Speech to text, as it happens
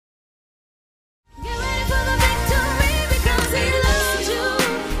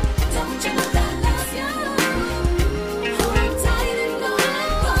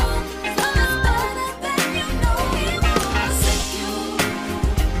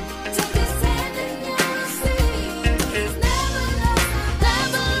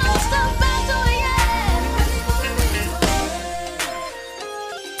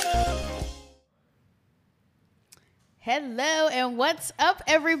What's up,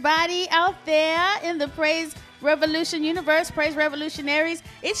 everybody out there in the Praise Revolution universe, Praise Revolutionaries?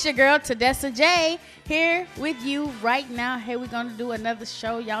 It's your girl, Tedessa J, here with you right now. Hey, we're going to do another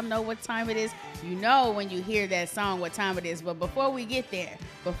show. Y'all know what time it is. You know when you hear that song what time it is. But before we get there,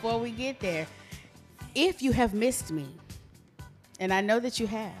 if you have missed me, and I know that you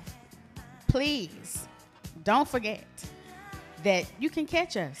have, please don't forget that you can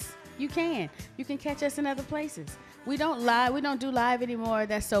catch us. You can catch us in other places. We don't do live anymore.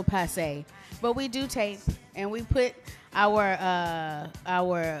 That's so passe. But we do tape, and we put our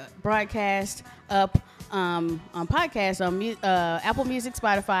broadcast up on podcasts on Apple Music,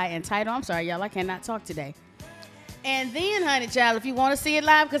 Spotify, and Tidal. I'm sorry, y'all, I cannot talk today. And then, honey child, if you want to see it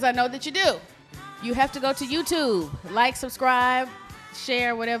live, because I know that you do, you have to go to YouTube, like, subscribe,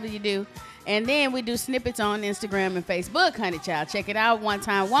 share, whatever you do. And then we do snippets on Instagram and Facebook, honey child. Check it out one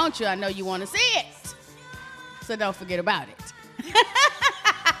time, won't you? I know you want to see it. So don't forget about it.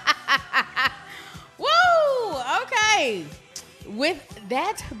 Woo! Okay. With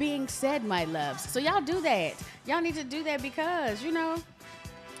that being said, my loves, so y'all do that. Y'all need to do that because, you know,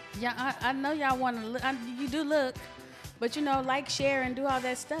 I know y'all want to look. You do look, but, you know, like, share, and do all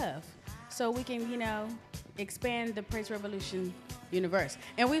that stuff so we can, you know, expand the Praise Revolution universe.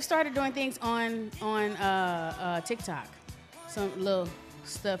 And we've started doing things on TikTok, some little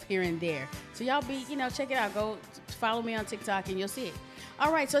stuff here and there. So y'all check it out. Go follow me on TikTok and you'll see it.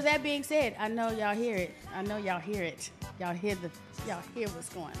 All right. So that being said, I know y'all hear it. Y'all hear what's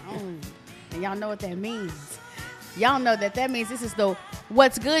going on, and y'all know what that means. Y'all know that means this is the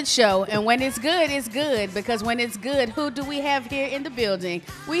What's Good show. And when it's good, it's good, because when it's good, who do we have here in the building?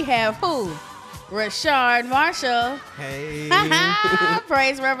 We have who? Rashard Marshall. Hey.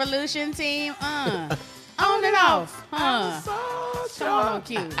 Praise Revolution team. On and off. So Come on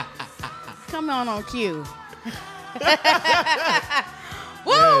cue. Come on cue.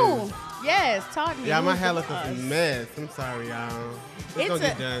 Woo! Yes, talk to me. Yeah, my hair looks a mess. I'm sorry, y'all. It's gonna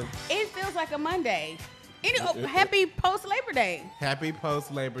get done. It feels like a Monday. Happy post-Labor Day. Happy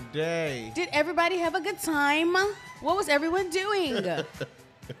post-Labor Day. Did everybody have a good time? What was everyone doing?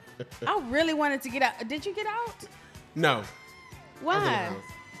 I really wanted to get out. Did you get out? No. Why?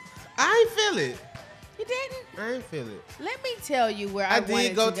 I ain't feel it. You didn't? I ain't feel it. Let me tell you where I wanted to go. I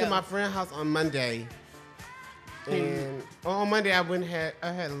did go to my friend's house on Monday. And on Monday I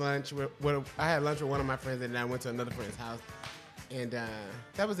had lunch with one of my friends, and then I went to another friend's house. And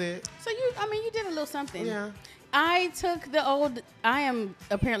that was it. So you did a little something. Yeah. I am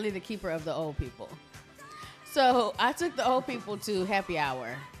apparently the keeper of the old people. So I took the old people to happy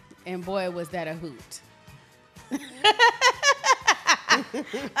hour, and boy, was that a hoot.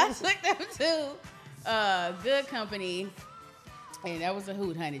 I took them to Good Company, and that was a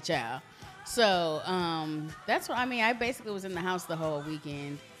hoot, honey child. So that's what I basically was in the house the whole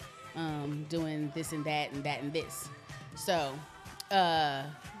weekend, doing this and that and that and this. So,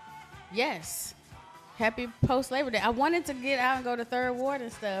 yes, happy post-Labor Day. I wanted to get out and go to Third Ward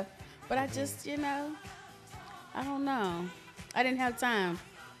and stuff, but I just, I don't know. I didn't have time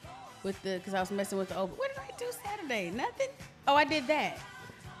because I was messing with the open. What did I do Saturday? Nothing? Oh, I did that.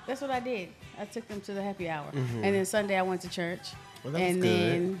 That's what I did. I took them to the happy hour. Mm-hmm. And then Sunday I went to church. Well, that was good.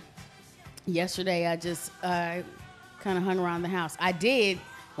 Then yesterday I just kind of hung around the house. I'm going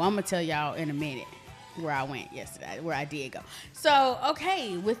to tell y'all in a minute where I went yesterday, where I did go. So,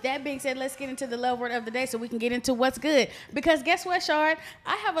 okay, with that being said, let's get into the love word of the day so we can get into what's good. Because guess what, Shard?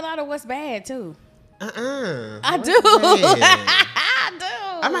 I have a lot of what's bad, too. I do. I do.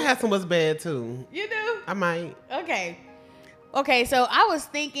 I might have some what's bad, too. You do? I might. Okay, so I was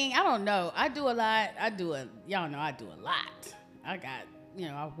thinking, I don't know. I do a lot. Y'all know I do a lot. I got,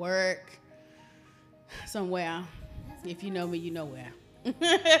 I work somewhere. If you know me, you know where.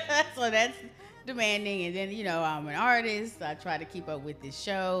 So that's demanding. And then, I'm an artist. I try to keep up with this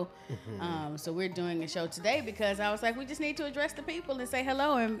show. Mm-hmm. So we're doing a show today because I was like, we just need to address the people and say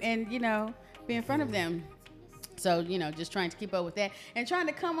hello and be in front of them. So, just trying to keep up with that and trying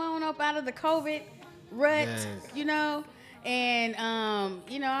to come on up out of the COVID rut, yes. And,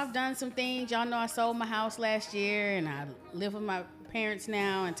 I've done some things. Y'all know I sold my house last year, and I live with my parents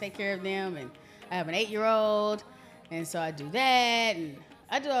now and take care of them. And I have an 8-year-old, and so I do that. And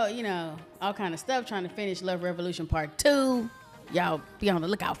I do, all kind of stuff, trying to finish Love Revolution Part 2. Y'all be on the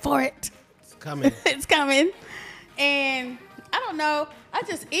lookout for it. It's coming. It's coming. And I don't know.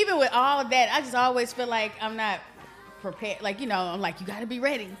 Even with all of that, I just always feel like I'm not prepared. Like, I'm like, you got to be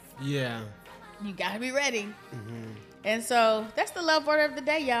ready. Yeah. You got to be ready. Mm-hmm. And so that's the love word of the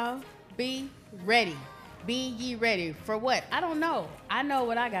day, y'all. Be ready. Be ye ready for what? I don't know. I know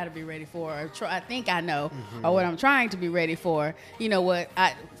what I got to be ready for. I think I know, or what I'm trying to be ready for. You know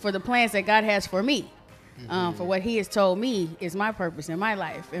for the plans that God has for me, for what He has told me is my purpose in my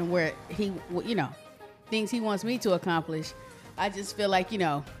life, and where He, things He wants me to accomplish. I just feel like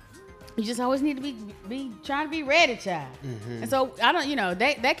you just always need to be trying to be ready, child. And so I don't,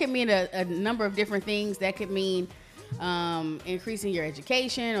 that could mean a number of different things. That could mean increasing your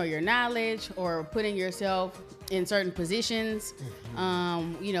education or your knowledge, or putting yourself in certain positions,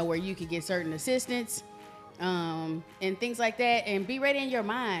 where you could get certain assistance, and things like that. And be ready in your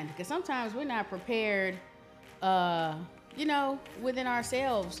mind, because sometimes we're not prepared, within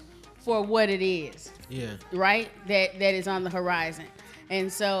ourselves for what it is. Yeah. Right. That is on the horizon.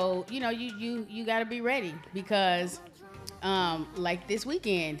 And so, you got to be ready, because like this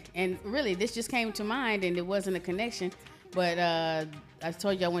weekend, and really this just came to mind, and it wasn't a connection, but I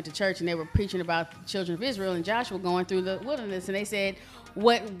told you I went to church and they were preaching about the children of Israel and Joshua going through the wilderness, and they said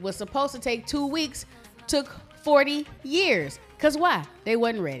what was supposed to take 2 weeks took 40 years. Because why? They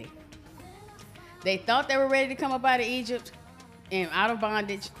wasn't ready. They thought they were ready to come up out of Egypt and out of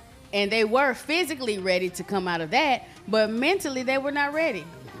bondage, and they were physically ready to come out of that, but mentally they were not ready.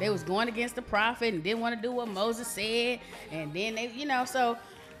 They was going against the prophet and didn't want to do what Moses said. And then they,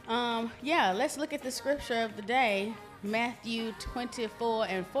 let's look at the scripture of the day. Matthew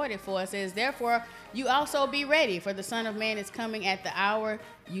 24:44 says, therefore, you also be ready, for the Son of Man is coming at the hour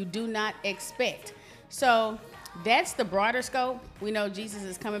you do not expect. So that's the broader scope. We know Jesus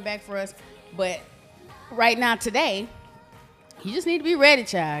is coming back for us, but right now, today, you just need to be ready,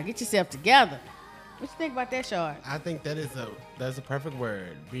 child. Get yourself together. What you think about that, Shard? I think that's a perfect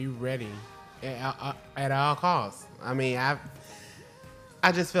word. Be ready at all costs. I mean,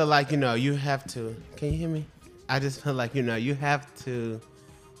 I just feel like, you have to. Can you hear me? I just feel like, you have to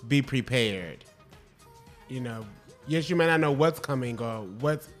be prepared. Yes, you may not know what's coming or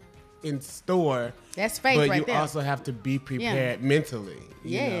what's in store. That's faith but right you there. also have to be prepared mentally,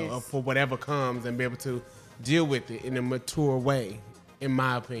 for whatever comes, and be able to deal with it in a mature way, in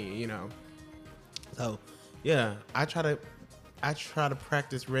my opinion, So, yeah, I try to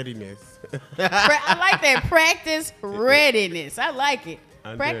practice readiness. I like that. Practice readiness. I like it.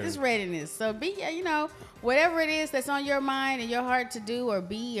 Practice do. readiness. So whatever it is that's on your mind and your heart to do or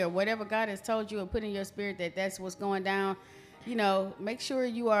be, or whatever God has told you or put in your spirit that's what's going down, make sure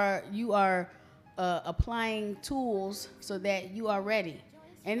you are applying tools so that you are ready.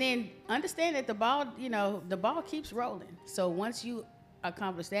 And then understand that the ball keeps rolling. So once you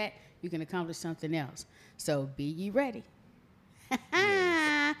accomplish that, you can accomplish something else. So be ye ready.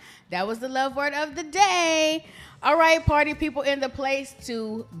 Yes. That was the love word of the day. All right, party people in the place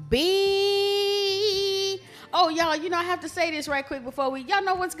to be. Oh, y'all, I have to say this right quick before y'all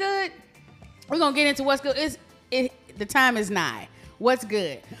know what's good? We're going to get into what's good. The time is nigh. What's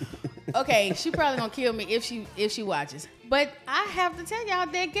good? Okay, she probably going to kill me if she watches. But I have to tell y'all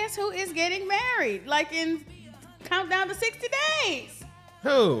that guess who is getting married? Like in countdown to 60 days.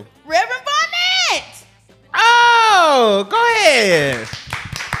 Who? Reverend Barnett. Oh, go ahead.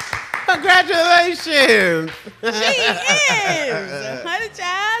 Congratulations. She is. Honey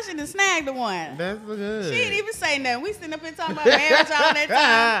child, she done snagged the one. That's good. She didn't even say nothing. We sitting up here talking about marriage all that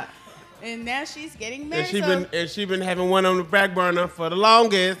time. And now she's getting married. And she been having one on the back burner for the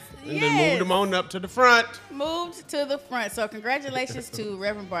longest. And then moved them on up to the front. Moved to the front. So congratulations to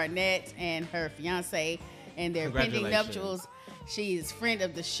Reverend Barnett and her fiance and their pending nuptials. She's friend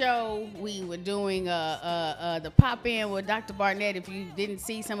of the show. We were doing the pop-in with Dr. Barnett. If you didn't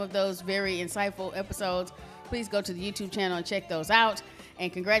see some of those very insightful episodes, please go to the YouTube channel and check those out.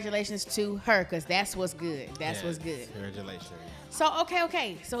 And congratulations to her, because that's what's good. That's what's good. Congratulations. So,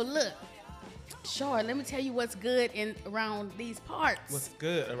 okay. So, look. Sure, let me tell you what's good around these parts. What's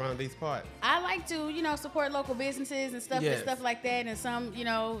good around these parts? I like to, support local businesses and stuff like that. And some,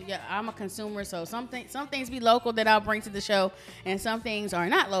 I'm a consumer, so some things be local that I'll bring to the show, and some things are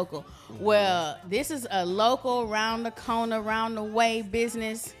not local. Mm-hmm. Well, this is a local, round the corner, round the way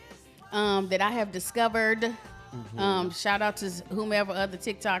business that I have discovered. Mm-hmm. Shout out to whomever, other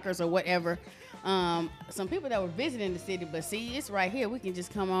TikTokers or whatever. Some people that were visiting the city, but see, it's right here. We can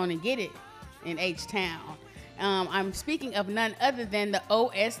just come on and get it. In H-Town. I'm speaking of none other than the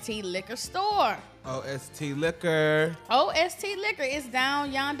OST Liquor Store. OST Liquor. OST Liquor is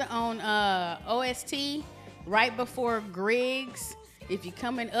down yonder on OST, right before Griggs. If you're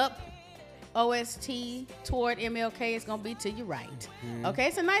coming up OST toward MLK, it's going to be to your right. Mm-hmm. Okay,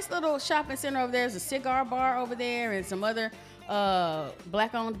 it's a nice little shopping center over there. There's a cigar bar over there and some other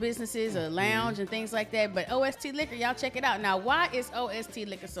black-owned businesses, a lounge and things like that. But OST Liquor, y'all check it out. Now, why is OST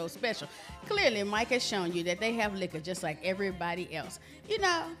Liquor so special? Clearly, Mike has shown you that they have liquor just like everybody else. You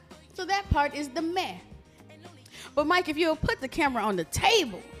know, so that part is the meh. But Mike, if you'll put the camera on the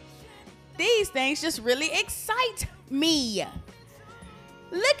table, these things just really excite me.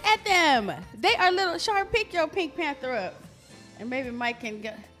 Look at them. They are little, Sharp, pick your Pink Panther up. And maybe Mike can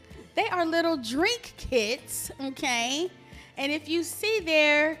go. They are little drink kits, okay? And if you see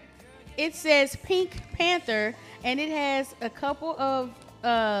there, it says Pink Panther, and it has a couple of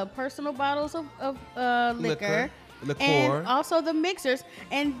personal bottles of liquor. Liqueur. And also the mixers.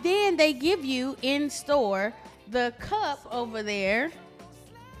 And then they give you in store the cup over there.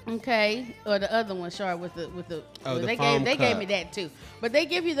 Okay, or the other one, Char, with the Oh, the they foam gave me cup. that too. But they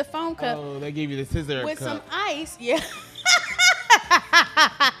give you the foam cup Oh, they give you the scissor with cup. some ice. Yeah.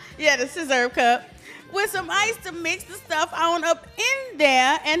 Yeah, the scissor cup with some ice to mix the stuff on up in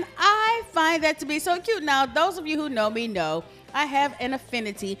there, and I find that to be so cute. Now, those of you who know me know I have an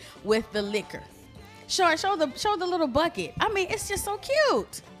affinity with the liquor. Sure, show the little bucket. I mean, it's just so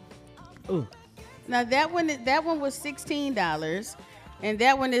cute. Ooh. Now that one was $16, and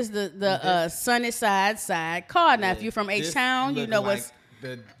that one is the Sunnyside side car. Now, if you're from This H-Town, you look know like what's.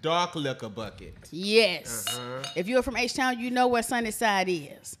 the dark liquor bucket. Yes. Uh-huh. If you're from H-Town, you know where Sunnyside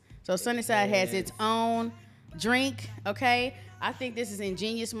is. So Sunnyside has its own drink, okay? I think this is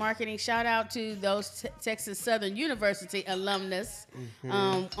ingenious marketing. Shout out to those Texas Southern University alumnus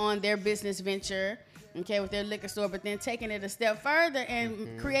on their business venture, okay, with their liquor store, but then taking it a step further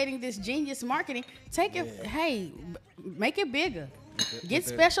and creating this genius marketing. Take it, hey, make it bigger. Get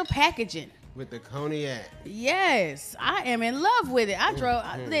special packaging. With the cognac. Yes, I am in love with it. I drove,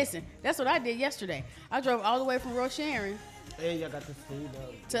 listen, that's what I did yesterday. I drove all the way from Rosharon And y'all got the food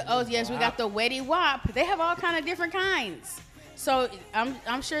to, oh yes, we got the Wetty Wop. They have all kind of different kinds. So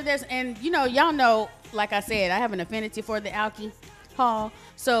I'm sure there's, and you know, y'all know, like I said, I have an affinity for the alcohol.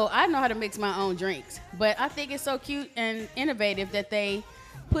 So I know how to mix my own drinks. But I think it's so cute and innovative that they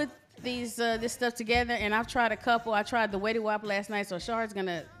put this stuff together, and I've tried a couple. I tried the Wetty Wop last night, so Shard's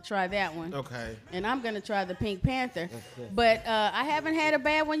gonna try that one. Okay. And I'm gonna try the Pink Panther, but I haven't had a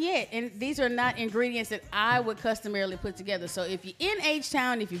bad one yet. And these are not ingredients that I would customarily put together. So if you're in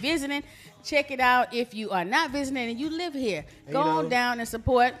H-Town, if you're visiting, check it out. If you are not visiting and you live here, And go you know, on down and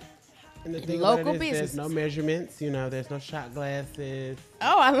support And the thing local about it is businesses. there's no measurements, you know, there's no shot glasses,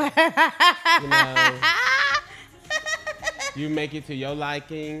 Oh, I like. you know. You make it to your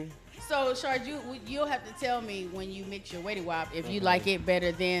liking. So, Shard, you'll have to tell me when you mix your Wetty Wop if you like it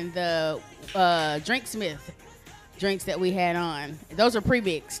better than the Drinksmith drinks that we had on. Those are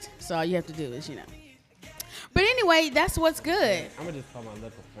pre-mixed, so all you have to do is, you know. But anyway, that's what's good. I'm gonna just pour my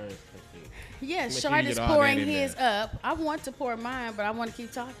liquor first. Yes, Make sure Shard you is get all pouring that in his there. up. I want to pour mine, but I want to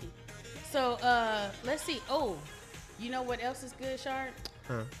keep talking. So, let's see. Oh, you know what else is good, Shard?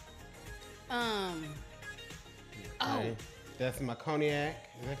 Huh. Oh, Okay. That's my cognac.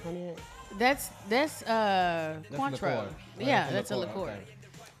 Is that cognac? that's Cointreau. liqueur. Yeah, Oh, that's a liqueur, liqueur. okay.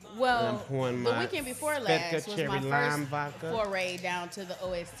 Well, I'm pouring the my weekend before Svedka last was cherry my lime first vodka. foray down to the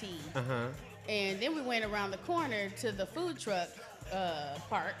OST. Uh-huh. And then we went around the corner to the food truck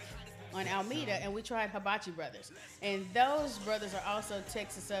park on Alameda, and we tried Hibachi Brothers. And those brothers are also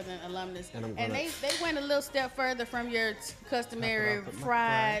Texas Southern alumnus. And I'm And gonna- they went a little step further from your customary Top it off with my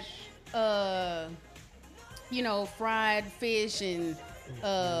fried, fresh. fried fish and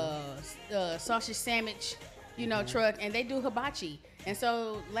sausage sandwich, truck. And they do hibachi. And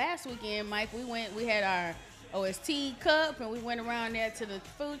so last weekend, Mike, we had our OST cup, and we went around there to the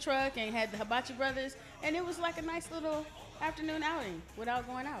food truck and had the Hibachi Brothers, and it was like a nice little afternoon outing without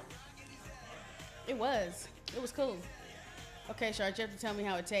going out. It was cool. Okay, Shard, you have to tell me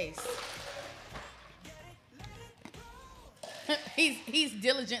how it tastes. He's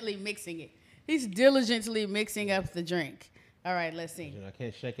diligently mixing it. He's diligently mixing up the drink. All right, let's see. You know, I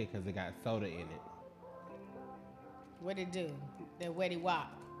can't shake it because it got soda in it. What'd it do? The Wetty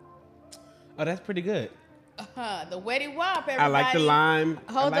Wop. Oh, that's pretty good. The Wetty Wop, everybody. I like the lime.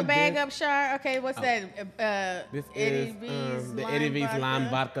 I Hold like the bag this. up, Shar. Okay, what's that? This Eddie is V's the lime Eddie V's vodka. lime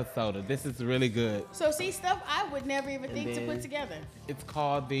vodka soda. This is really good. So see, stuff I would never even think to then- put together. It's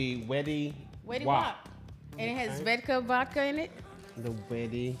called the Wetty Wetty Wop. Wop. And it has Okay. Svedka vodka in it. The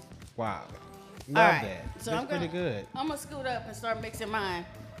Wetty Wop. Love All right. that. So That's pretty good. I'm gonna scoot up and start mixing mine.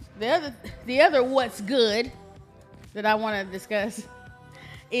 The other what's good that I want to discuss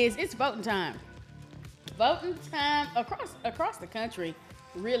is it's voting time. Voting time across the country,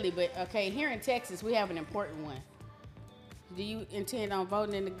 really. But okay, here in Texas, we have an important one. Do you intend on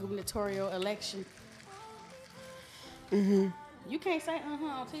voting in the gubernatorial election? You can't say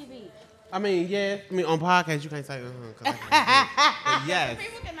on TV. I mean, yeah. I mean, on podcast you can't say 'cause I can't. But yes.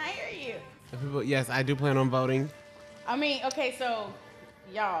 People cannot hear you. People, yes, I do plan on voting. I mean, okay, so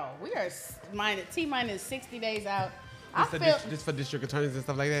y'all, we are minus 60 days out. Just for district attorneys and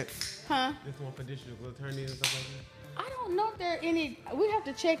stuff like that. Huh? This one for district attorneys and stuff like that. I don't know if there are any. We have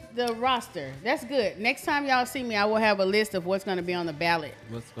to check the roster. That's good. Next time y'all see me, I will have a list of what's going to be on the ballot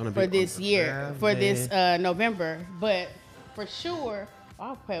for this year, for this November. But for sure,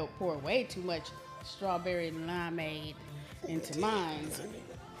 I'll pour way too much strawberry limeade into mine.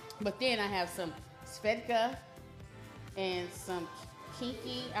 But then I have some Svedka and some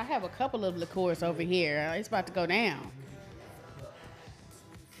Kinky. I have a couple of liqueurs over here. It's about to go down.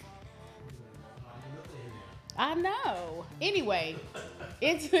 I know. Anyway,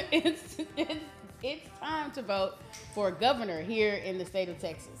 it's time to vote for governor here in the state of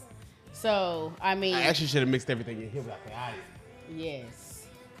Texas. So, I mean, I actually should have mixed everything in here without the ice. Yes,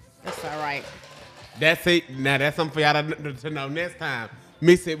 that's all right. That's it. Now that's something for y'all to know next time.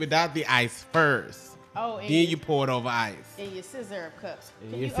 Mix it without the ice first. Oh, and then you pour it over ice. In your scissor cups.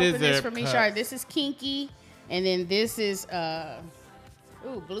 In Can your you open this scissor for me, cups. Shar? This is Kinky, and then this is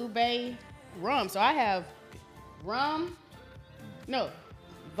Blue Bay rum. So I have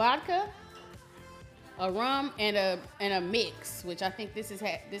vodka, a rum, and a mix, which I think this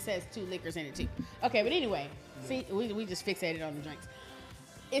has 2 liquors in it too. Okay, but anyway, see, we just fixated on the drinks.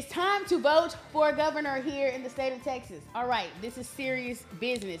 It's time to vote for governor here in the state of Texas. All right, this is serious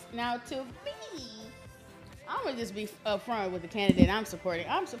business. Now, to me, I'm gonna just be upfront with the candidate I'm supporting.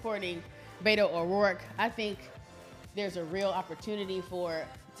 I'm supporting Beto O'Rourke. I think there's a real opportunity for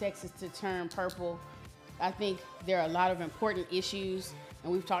Texas to turn purple. I think there are a lot of important issues,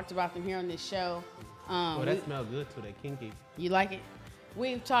 and we've talked about them here on this show. That smells good too, that Kinky. You like it?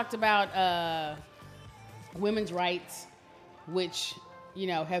 We've talked about women's rights, which, you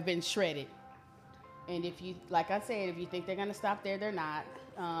know, have been shredded. And if you, like I said, if you think they're going to stop there, they're not.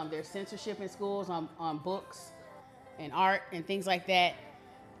 There's censorship in schools on books and art and things like that,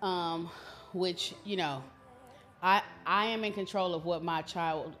 which, you know, I am in control of what my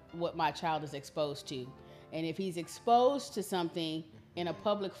child is exposed to. And if he's exposed to something in a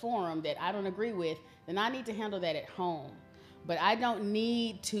public forum that I don't agree with, then I need to handle that at home. But I don't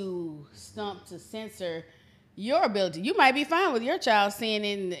need to censor your ability. You might be fine with your child seeing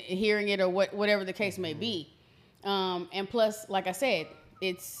it and hearing it or whatever the case may be. And plus, like I said,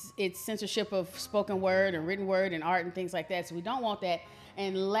 it's censorship of spoken word and written word and art and things like that. So we don't want that.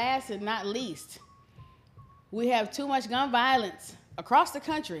 And last and not least, we have too much gun violence across the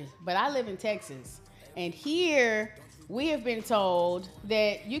country, but I live in Texas. And here we have been told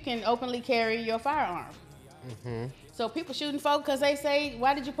that you can openly carry your firearm. Mm-hmm. So people shooting folk because they say,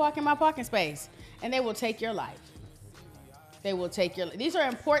 why did you park in my parking space? And they will take your life. They will take your life. These are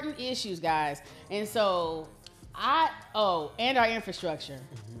important issues, guys. And so and our infrastructure.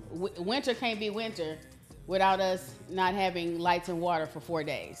 Mm-hmm. Winter can't be winter without us not having lights and water for 4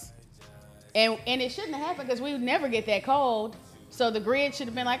 days. And it shouldn't have happened because we would never get that cold. So the grid should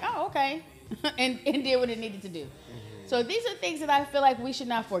have been like, oh, okay, and did what it needed to do. Mm-hmm. So these are things that I feel like we should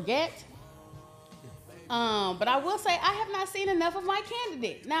not forget. But I will say I have not seen enough of my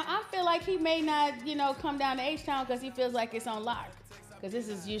candidate. Now, I feel like he may not, come down to H-Town because he feels like it's on lock. Because this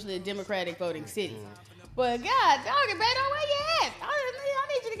is usually a Democratic voting city. Mm-hmm. But God, doggy, Beto, where you at? I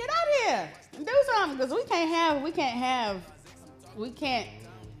need you to get out here and do something because we can't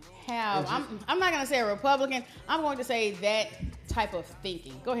have. I'm not going to say a Republican. I'm going to say that type of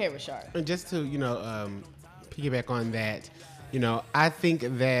thinking. Go ahead, Rashard. And just to, piggyback on that, I think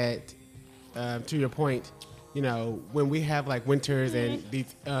that, to your point, when we have like winters and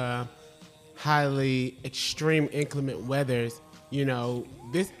these highly extreme inclement weathers,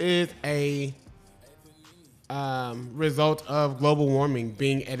 this is a result of global warming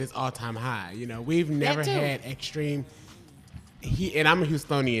being at its all-time high. We've never had extreme heat, and I'm a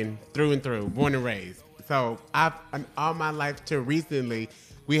Houstonian through and through, born and raised. So all my life till recently,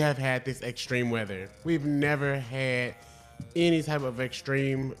 we have had this extreme weather. We've never had any type of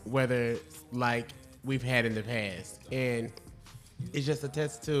extreme weather like we've had in the past. And it's just a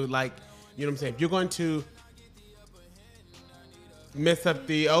test to, like, you know what I'm saying? If you're going to mess up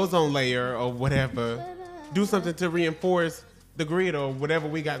the ozone layer or whatever, do something to reinforce the grid or whatever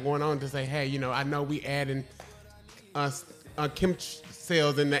we got going on to say, hey, I know we adding chem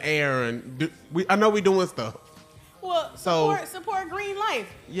cells in the air and I know we doing stuff. Well, support green life.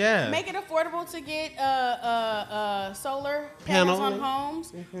 Yeah. Make it affordable to get solar panels on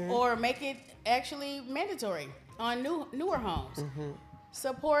homes, or make it actually mandatory on newer homes. Mm-hmm.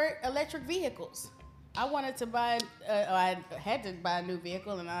 Support electric vehicles. I wanted to buy, I had to buy a new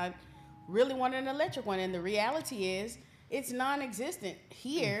vehicle, and I really wanted an electric one. And the reality is, it's non-existent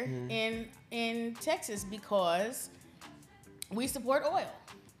here in Texas because we support oil.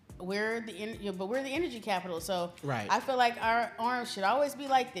 But we're the energy capital, so Right. I feel like our arms should always be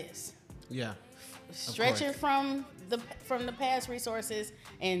like this, Yeah. stretching from the past resources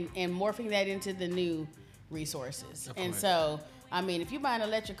and morphing that into the new resources. Of And course. so, I mean, if you buy an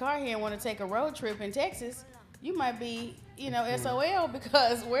electric car here and want to take a road trip in Texas, you might be, SOL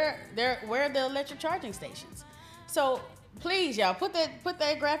because where are the electric charging stations? So please, y'all, put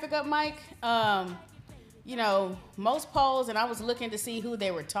that graphic up, Mike. Most polls, and I was looking to see who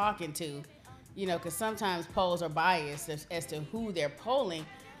they were talking to, because sometimes polls are biased as to who they're polling,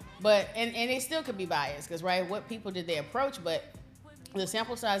 but and they still could be biased because, right, what people did they approach? But the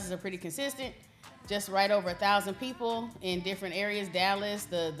sample sizes are pretty consistent, just right over 1,000 people in different areas: Dallas,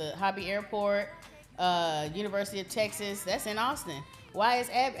 the Hobby Airport, University of Texas. That's in Austin. Why is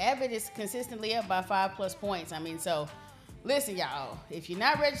Abbott is consistently up by 5+ points? I mean, so listen, y'all. If you're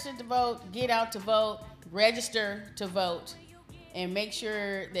not registered to vote, get out to vote. Register to vote, and make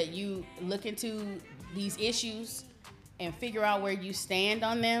sure that you look into these issues and figure out where you stand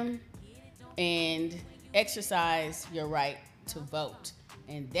on them, and exercise your right to vote.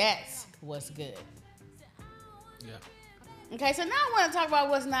 And that's what's good. Yeah. Okay, so now I want to talk about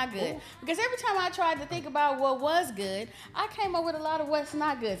what's not good. Because every time I tried to think about what was good, I came up with a lot of what's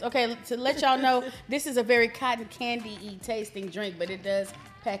not good. Okay, to let y'all know, this is a very cotton candy-y tasting drink, but it does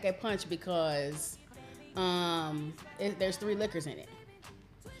pack a punch because there's 3 liquors in it.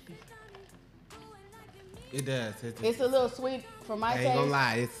 It does. It's a little sweet for my I taste. ain't gonna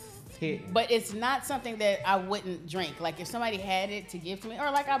lie. It's hitting. But it's not something that I wouldn't drink. Like if somebody had it to give to me,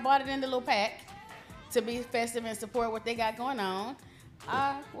 or like I bought it in the little pack to be festive and support what they got going on,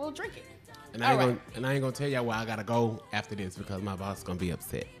 I will drink it. And I ain't gonna tell y'all where I gotta go after this because my boss is gonna be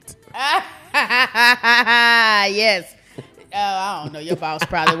upset. Yes. I don't know. Your boss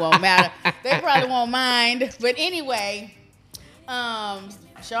probably won't matter. They probably won't mind. But anyway,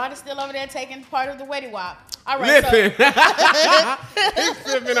 Shard is still over there taking part of the Wetty Wop. All right. Listen, he's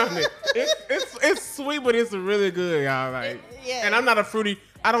sipping on it. It's sweet, but it's really good, y'all. Like, yeah. And I'm not a fruity.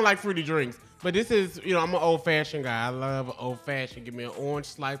 I don't like fruity drinks, but this is, I'm an old fashioned guy. I love old fashioned. Give me an orange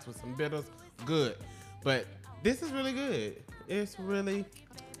slice with some bitters, good. But this is really good. It's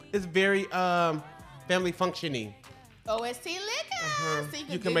very family functioning. OST liquor. So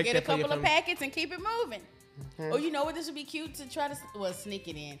you can make get a that for your couple of family. packets and keep it moving. Oh, you know what? This would be cute to try to sneak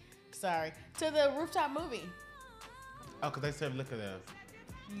it in. Sorry, to the rooftop movie. Oh, because they serve liquor there.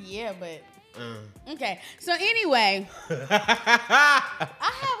 Yeah, but okay. So anyway, I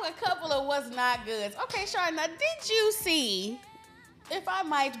have a couple of what's not goods. Okay, Shard. Now, did you see? If I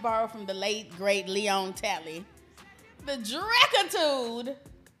might borrow from the late great Leon Talley, the Drakitude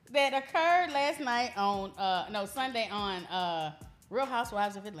that occurred last night on Sunday on Real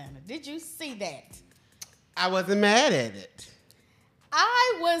Housewives of Atlanta. Did you see that? I wasn't mad at it.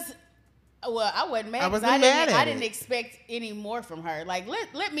 I wasn't mad. I didn't expect any more from her. Like,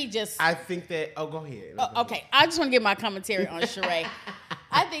 let me just. I think that. Oh, go ahead. Okay, I just want to give my commentary on Sheree.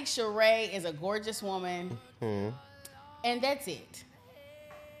 I think Sheree is a gorgeous woman, and that's it.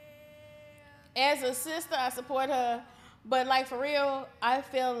 As a sister, I support her, but like for real, I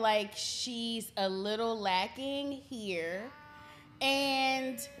feel like she's a little lacking here,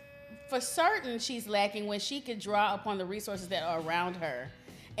 and for certain, she's lacking when she could draw upon the resources that are around her.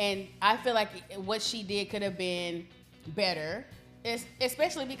 And I feel like what she did could have been better,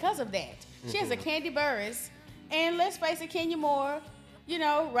 especially because of that. She has a Candy Burris, and let's face it, Kenya Moore,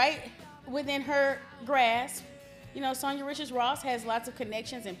 right within her grasp. Sonya Richards Ross has lots of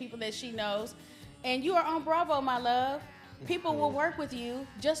connections and people that she knows. And you are on Bravo, my love. People will work with you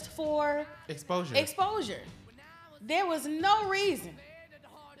just for exposure. There was no reason,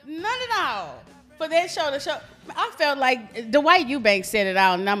 none at all, for that show to show. I felt like Dwight Eubanks said it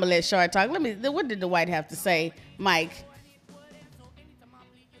all, and I'm going to let Shard talk. What did Dwight have to say, Mike?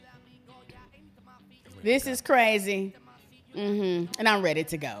 This is crazy. And I'm ready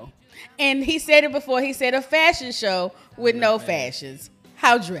to go. And he said it before. He said a fashion show with no fashions.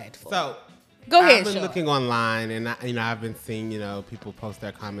 How dreadful. So, go ahead, I've been Shard. looking online, and I've been seeing, people post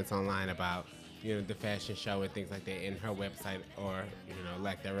their comments online about, the fashion show and things like that in her website or,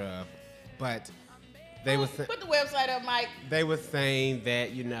 lack thereof. But they was Put the website up, Mike. They were saying that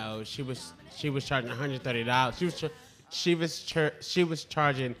she was charging $130. She was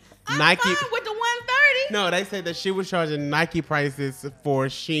charging Nike. I'm fine with the 130. No, they said that she was charging Nike prices for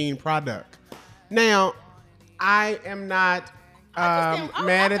Shein product. Now, I am not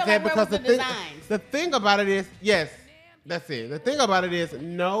Mad I at feel that like because where was the designs? the thing about it is, yes, that's it. The thing about it is,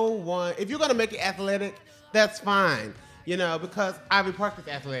 no one. If you're gonna make it athletic, that's fine. You know, because Ivy Park is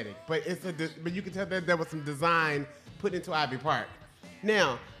athletic, but but you can tell that there was some design put into Ivy Park.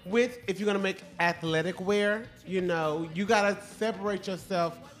 Now, if you're gonna make athletic wear, you know, you gotta separate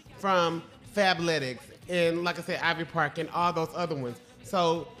yourself from Fabletics and, like I said, Ivy Park and all those other ones.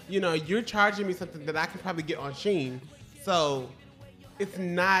 So, you know, you're charging me something that I can probably get on Shein. So, it's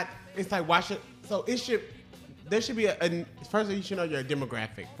not. It's like, why should? So it should. There should be first of all, you should know your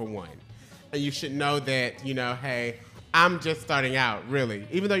demographic for one, and you should know that, you know, hey, I'm just starting out, really.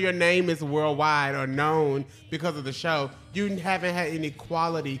 Even though your name is worldwide or known because of the show, you haven't had any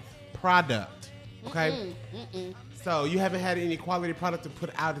quality product, okay? So you haven't had any quality product to put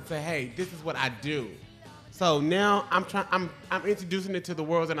out and say, hey, this is what I do. So now I'm introducing it to the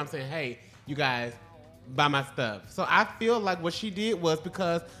world, and I'm saying, hey, you guys, buy my stuff. So I feel like what she did was,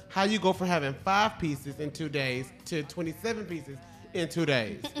 because how you go from having 5 pieces in 2 days to 27 pieces in 2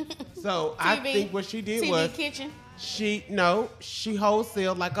 days. So I think what she did was kitchen. She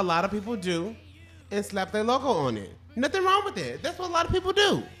wholesaled like a lot of people do and slapped their logo on it. Nothing wrong with that. That's what a lot of people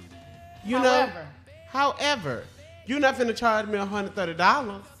do. However, you're not finna charge me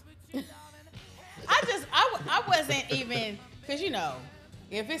 $130. I wasn't even, because, you know,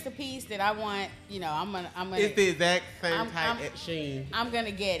 if it's a piece that I want, you know, I'm gonna. It's the exact same type at Shein. I'm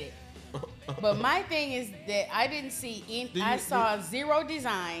gonna get it. But my thing is that I didn't see I saw zero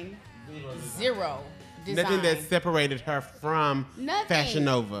design. Zero design. Nothing that separated her from Fashion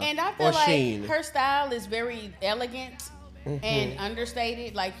Nova and I feel or like Shein. Her style is very elegant and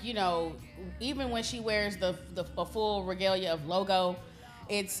understated. Like, you know, even when she wears a full regalia of logo,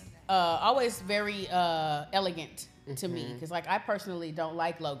 it's always very elegant to me. Because, like, I personally don't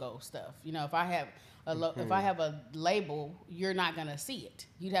like logo stuff. You know, if I have if I have a label, you're not gonna see it.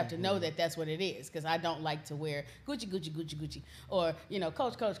 You'd have to know that that's what it is. Because I don't like to wear Gucci, Gucci, Gucci, Gucci, or, you know,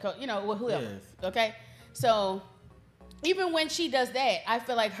 Coach, you know, whoever. Yes. Okay. So even when she does that, I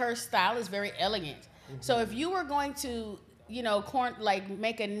feel like her style is very elegant. So if you were going to, you know,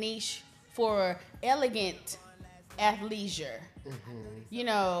 make a niche for elegant athleisure, you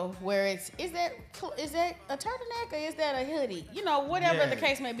know, where is that a turtleneck or is that a hoodie? You know, whatever the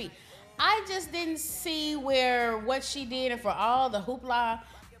case may be. I just didn't see what she did, and for all the hoopla,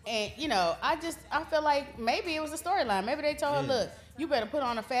 and, you know, I feel like maybe it was a storyline. Maybe they told her, look, you better put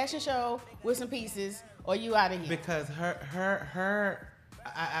on a fashion show with some pieces, or you out of here. Because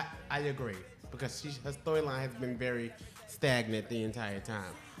I agree. Because her storyline has been very stagnant the entire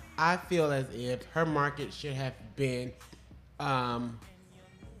time. I feel as if her market should have been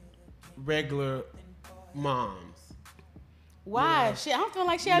regular moms. Why? Yeah. I don't feel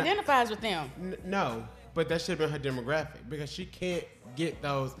like she identifies with them. No, but that should have been her demographic, because she can't get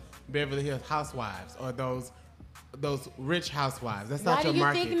those Beverly Hills housewives or those rich housewives. That's not your market.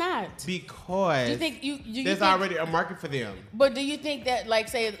 Why do you think not? Because do you think there's already a market for them. But do you think that, like,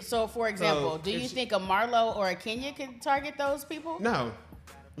 say, so for example, do you think a Marlo or a Kenya can target those people? No.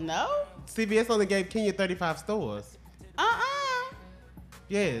 No? CVS only gave Kenya 35 stores.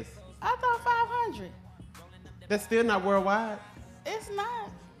 Yes. I thought 500. That's still not worldwide. It's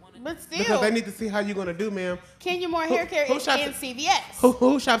not. But still. Because they need to see how you're going to do, ma'am. Kenya Moore Hair Care is in CVS.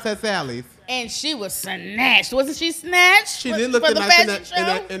 Who shops at Sally's? And she was snatched. Wasn't she snatched? She did look nice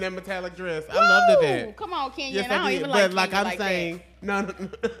in that metallic dress. Woo! I loved that. Come on, Kenya. Yes, and I don't even but like I'm like saying, that.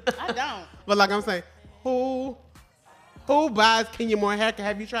 No. I don't. But like I'm saying, who buys Kenya Moore Hair Care?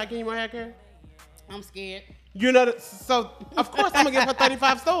 Have you tried Kenya Moore Hair Care? I'm scared. You know, so of course I'm going to give her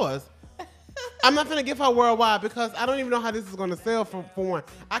 35 stores. I'm not going to give her worldwide, because I don't even know how this is going to sell for one.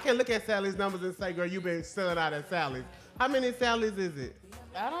 I can look at Sally's numbers and say, girl, you've been selling out at Sally's. How many Sally's is it?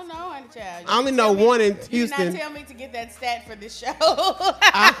 I don't know, honey child. I only know one in Houston. You did not tell me to get that stat for this show.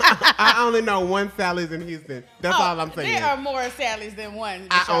 I only know one Sally's in Houston. That's all I'm saying. There are more Sally's than one.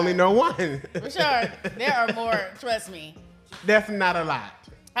 I only know one. For sure. There are more, trust me. That's not a lot.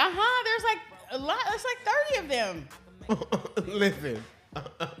 There's like a lot. There's like 30 of them. Listen.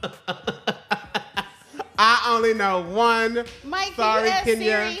 I only know one. Mike, sorry, can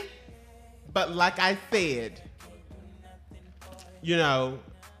you ask Siri? But like I said, you know,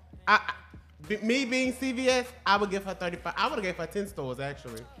 me being CVS, I would give her 35. I would have gave her 10 stores,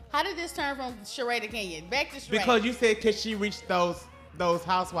 actually. How did this turn from Sheree to Kenya? Back to Sheree. Because you said, can she reach those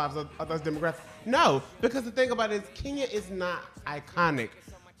housewives or those demographics? No, because the thing about it is, Kenya is not iconic.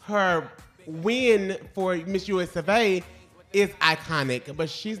 Her win for Miss USA is iconic, but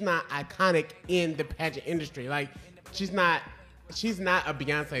she's not iconic in the pageant industry. Like, she's not she's not a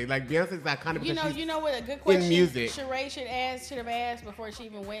Beyonce. Like Beyonce's iconic. You know what a good question music. Sheree should have asked before she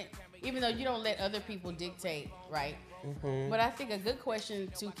even went. Even though you don't let other people dictate, right? Mm-hmm. But I think a good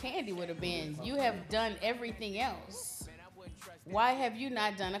question to Candy would have been: you have done everything else. Why have you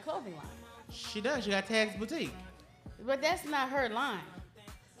not done a clothing line? She does. She got Tags Boutique. But that's not her line.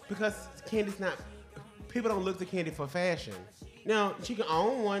 Because Candy's not. People don't look to Candy for fashion. No, she can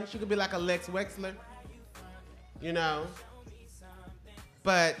own one. She could be like a Lex Wexler. You know.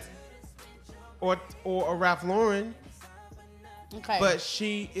 But or a Ralph Lauren. Okay. But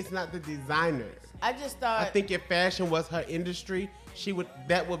she is not the designer. I just thought. I think if fashion was her industry,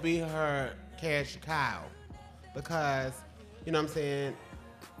 that would be her cash cow. Because, you know what I'm saying?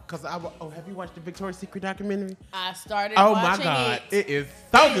 Because have you watched the Victoria's Secret documentary? I started watching watching it. Oh my God. it. It is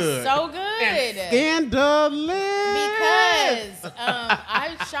so good. So good. And scandalous. Because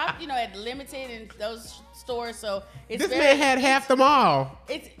I shopped, at Limited and those stores, so it's this man had half them all.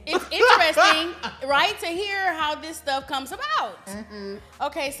 It's interesting, right, to hear how this stuff comes about. Mm-hmm.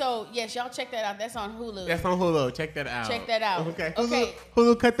 Okay, so yes, y'all check that out. That's on Hulu. That's on Hulu. Check that out. Okay.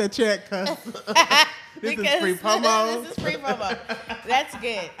 Hulu cut that check, cuz. This is free promo. This is free promo. That's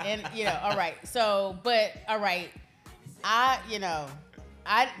good. And all right. So, but all right.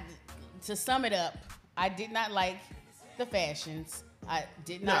 To sum it up, I did not like the fashions. I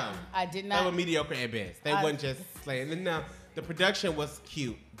did not. They were mediocre at best. They wasn't just slaying. No, the production was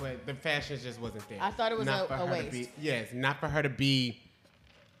cute, but the fashions just wasn't there. I thought it was a waste. Not for her to be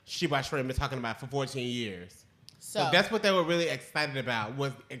Sheba Shrimp talking about for 14 years. So that's what they were really excited about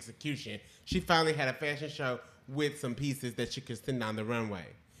was the execution. She finally had a fashion show with some pieces that she could send down the runway.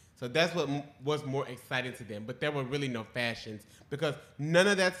 So that's what was more exciting to them. But there were really no fashions because none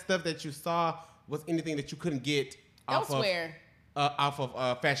of that stuff that you saw was anything that you couldn't get elsewhere. Off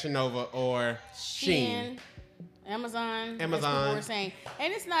of Fashion Nova or Shein. Amazon. That's what we were saying.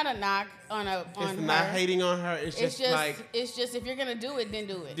 And it's not a knock on her. It's not hating on her. It's just it's just if you're gonna do it, then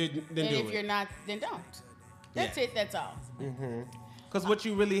do it. If you're not, then don't. That's it. That's all. Because what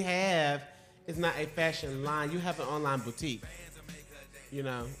you really have is not a fashion line. You have an online boutique.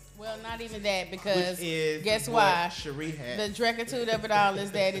 Well, not even that because guess what why? Cherie had. The directitude of it all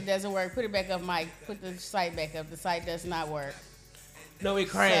is that it doesn't work. Put it back up, Mike. Put the site back up. The site does not work. No, it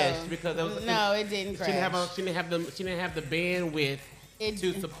crashed because it didn't crash. She didn't have the bandwidth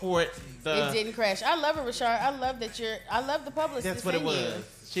to support the. It didn't crash. I love it, Rashard. I love the publicist. That's what it was.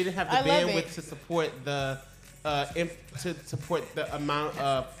 She didn't have the bandwidth to support the amount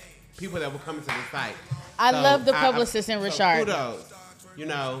of people that were coming to the site. I love the publicist in Rashard. Kudos.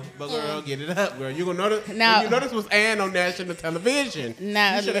 But girl, get it up, girl. You gonna notice? Now, you notice was aired on national television.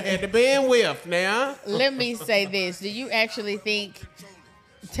 Now, you should have had the bandwidth. Now, let me say this: do you actually think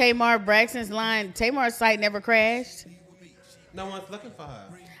Tamar Braxton's Tamar's site never crashed? No one's looking for her.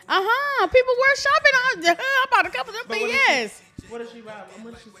 People were shopping on about a couple of them things. Yes. What did she buy?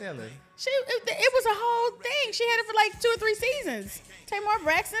 What is she selling? It was a whole thing. She had it for like 2 or 3 seasons. Tamar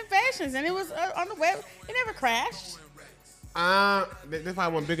Braxton Fashions, and it was on the web. It never crashed. This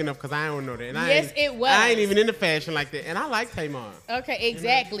probably wasn't big enough because I don't know that. And yes, it was. I ain't even into fashion like that, and I like Tamar. Okay,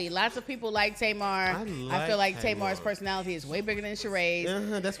 exactly. Lots of people like Tamar. I feel like Tamar's personality is way bigger than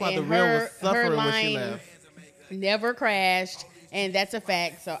Sheree's. That's why the real was suffering when she left. Never crashed, and that's a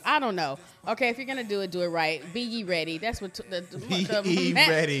fact. So I don't know. Okay, if you're gonna do it right. Be ye ready. That's what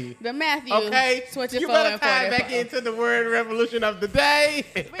ready. The Matthew. Okay, you better tie back into the word revolution of the day.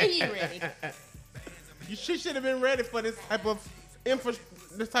 Be ye ready. She should have been ready for this type of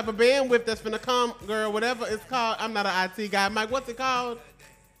bandwidth that's gonna come, girl. Whatever it's called. I'm not an IT guy, Mike. What's it called?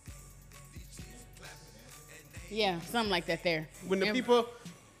 Yeah, something like that. There.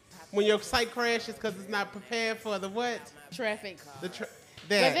 When your site crashes because it's not prepared for the what? Traffic. But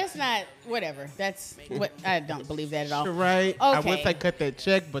that's not whatever. That's what I don't believe that at all. Right. Okay. I would say cut that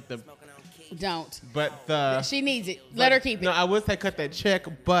check, but don't. But she needs it. Let her keep it. No, I would say cut that check,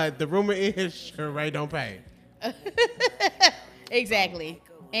 but the rumor is Sheree don't pay. Exactly.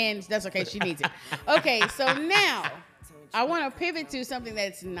 And that's okay. She needs it. Okay, so now I want to pivot to something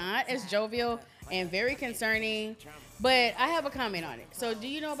that's not as jovial and very concerning, but I have a comment on it. So do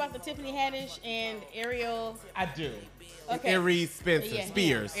you know about the Tiffany Haddish and Ariel? I do. Okay. Aries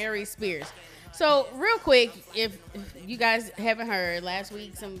Spears. Aries Spears. So real quick, if you guys haven't heard, last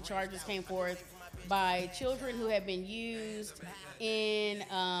week some charges came forth by children who have been used in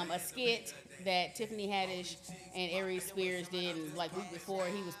a skit that Tiffany Haddish and Aries Spears did like week before.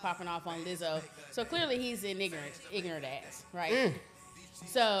 He was popping off on Lizzo. So clearly he's an ignorant ass, right?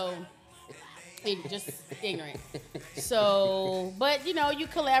 So just ignorant. So, but you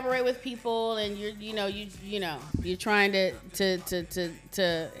collaborate with people, and you're trying to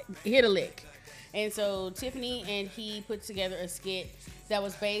hit a lick. And so Tiffany and he put together a skit that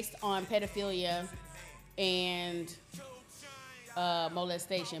was based on pedophilia and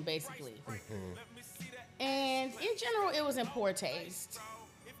molestation, basically. And in general, it was in poor taste.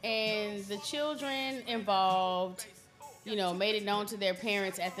 And the children involved, made it known to their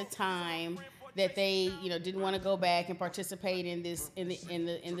parents at the time that they, didn't want to go back and participate in this in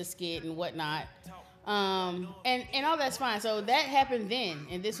the skit and whatnot. And all that's fine. So that happened then,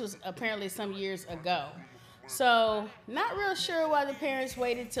 and this was apparently some years ago. So not real sure why the parents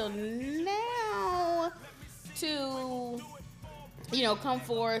waited till now to come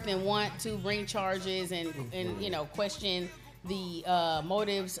forth and want to bring charges and question the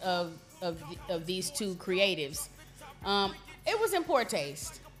motives of these two creatives. It was in poor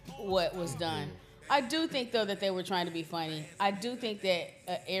taste what was done. I do think though that they were trying to be funny. I do think that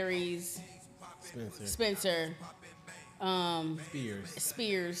Aries Spencer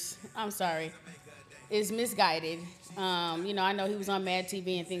Spears, I'm sorry, is misguided. I know he was on Mad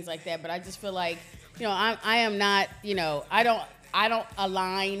TV and things like that, but I just feel like I am not, I don't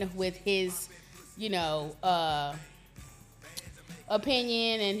align with his,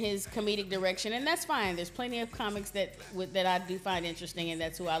 opinion and his comedic direction, and that's fine. There's plenty of comics that I do find interesting, and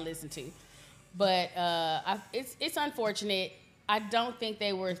that's who I listen to. But it's unfortunate. I don't think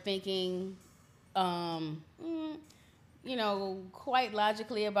they were thinking, quite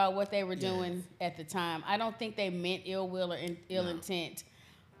logically about what they were doing at the time. I don't think they meant ill will or ill intent,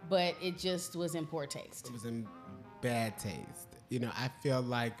 but it just was in poor taste. It was in bad taste. I feel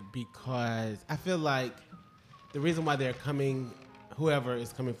like the reason why they're coming, whoever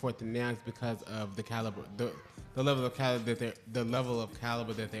is coming forth now, is because of the caliber, the level of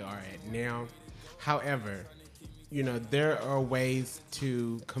caliber that they are at now. However, there are ways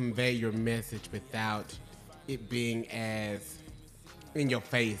to convey your message without it being as in your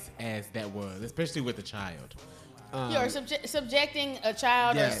face as that was, especially with a child. Or subjecting a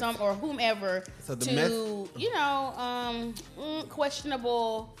child or whomever to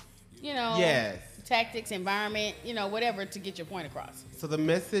questionable, tactics, environment, whatever to get your point across. So the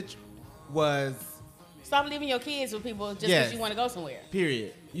message was, stop leaving your kids with people just because you want to go somewhere.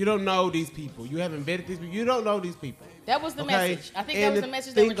 Period. You don't know these people. You haven't vetted these people. You don't know these people. That was the message. I think that was the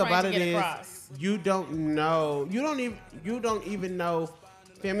message they were trying to get across. You don't know. You don't even know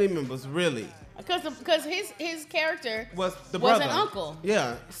family members really. Because his character was the brother. Was an uncle.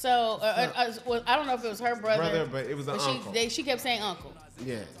 Yeah. So I don't know if it was her brother, but it was an uncle. She kept saying uncle.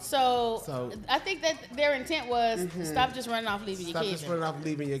 Yeah. So I think that their intent was stop just running off leaving your kids. Stop just running off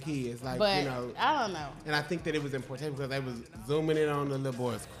leaving your kids. Like, but I don't know. And I think that it was important because they was zooming in on the little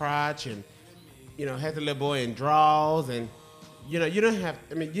boy's crotch and had the little boy in draws and you didn't have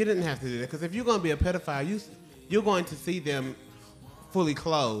to do that because if you're gonna be a pedophile, you're going to see them fully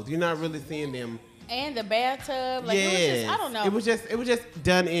clothed. You're not really seeing them. And the bathtub, like it was just, I don't know. It was just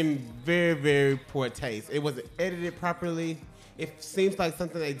done in very, very poor taste. It wasn't edited properly. It seems like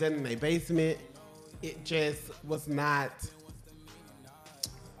something they done in a basement. It just was not.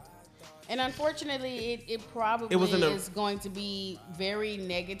 And unfortunately, it probably is going to be very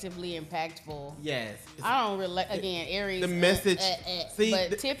negatively impactful. Yes. I don't really, again, Aries. The message.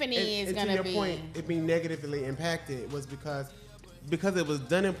 But Tiffany is going to be. Your point, it being negatively impacted was because it was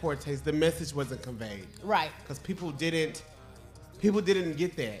done in poor taste, the message wasn't conveyed. Right. Because people didn't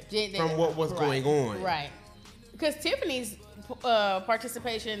get that from what was going on. Right. Because Tiffany's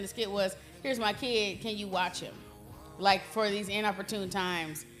participation in the skit was, here's my kid, can you watch him? Like for these inopportune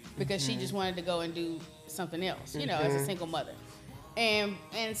times because she just wanted to go and do something else, as a single mother. And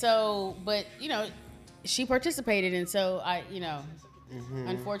so, but, she participated. And so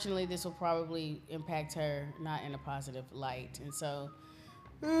unfortunately, this will probably impact her not in a positive light. And so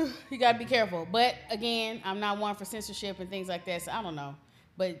you got to be careful. But again, I'm not one for censorship and things like that, so I don't know.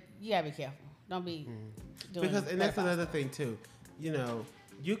 But you got to be careful. Don't be doing and that's another thing, too.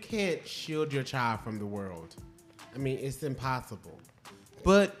 You can't shield your child from the world. I mean, it's impossible.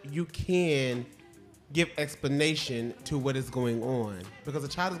 But you can give explanation to what is going on. Because a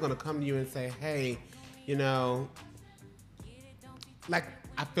child is going to come to you and say, hey, like,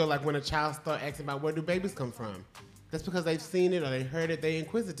 I feel like when a child starts asking about where do babies come from, that's because they've seen it or they heard it, they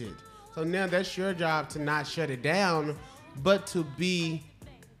inquisitive. So now that's your job to not shut it down, but to be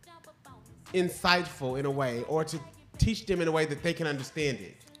insightful in a way or to teach them in a way that they can understand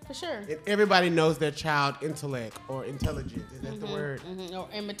it. For sure. And everybody knows their child intellect or intelligence. Is that the word? Or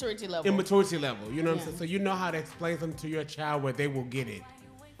immaturity level. Immaturity level. You know what I'm saying? So you know how to explain something to your child where they will get it.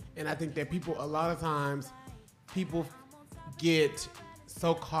 And I think that a lot of times, people get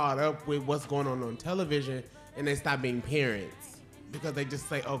so caught up with what's going on television and they stop being parents because they just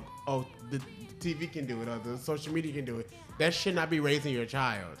say, oh, the TV can do it or the social media can do it. That should not be raising your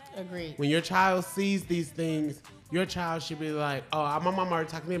child. Agreed. When your child sees these things, your child should be like, oh, my mom already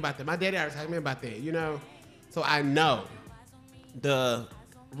talked to me about that. My daddy already talked to me about that, you know? So I know the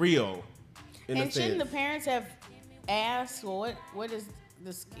real. And shouldn't the parents have asked, well, what is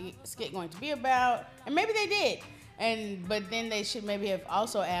the skit going to be about? And maybe they did. But then they should maybe have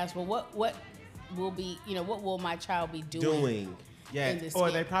also asked, well, what will be, what will my child be doing? Yeah.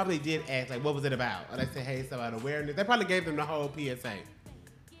 Or they probably did ask, like, what was it about? Or they said, hey, it's about awareness. They probably gave them the whole PSA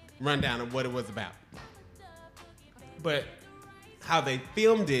rundown of what it was about. But how they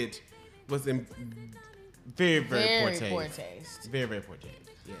filmed it was in very, very poor taste. Very, very poor taste.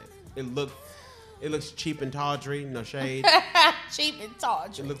 Yes. It looks cheap and tawdry, no shade. Cheap and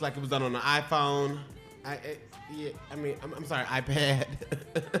tawdry. It looks like it was done on an iPhone. I'm sorry, iPad.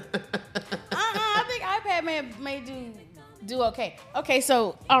 I think iPad may do okay. Okay,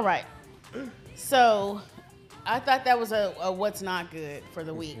 so all right. So I thought that was a what's not good for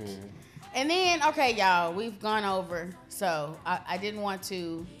the week. Mm-hmm. And then, okay, y'all, we've gone over. So I didn't want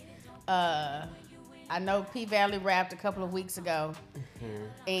to. I know P Valley wrapped a couple of weeks ago,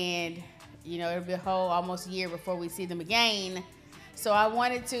 and it'll be a whole almost year before we see them again. So I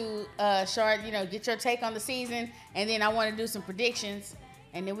wanted to, get your take on the season, and then I want to do some predictions,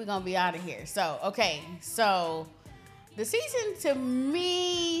 and then we're gonna be out of here. So so the season to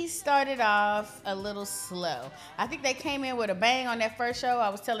me started off a little slow. I think they came in with a bang on that first show. I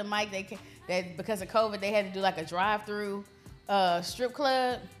was telling Mike that because of COVID they had to do like a drive-through strip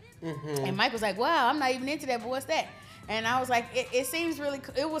club. Mm-hmm. And Mike was like, wow, I'm not even into that, but what's that? And I was like, it seems really,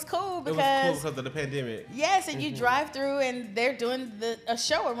 it was cool because. It was cool because of the pandemic. Yes, and you drive through and they're doing a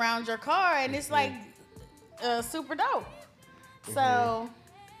show around your car and it's like super dope. So,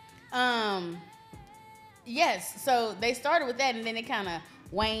 yes, so they started with that and then it kind of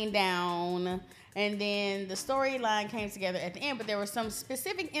waned down. And then the storyline came together at the end, but there were some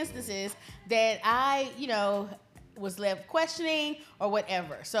specific instances that I, was left questioning or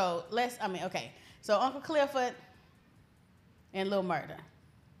whatever. So So Uncle Clifford and Lil Murda.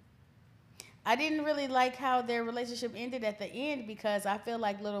 I didn't really like how their relationship ended at the end because I feel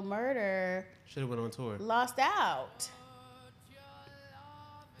like Lil Murda should have went on tour. Lost out. Yeah.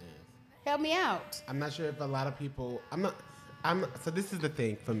 Help me out. I'm not sure if a lot of people. So this is the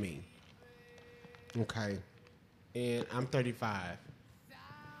thing for me. Okay, and I'm 35.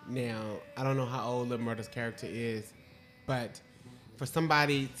 Now, I don't know how old Lil Murda's character is, but for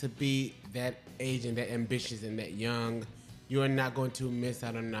somebody to be that age and that ambitious and that young, you are not going to miss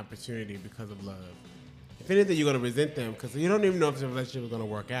out on an opportunity because of love. If anything, you're going to resent them because you don't even know if the relationship is going to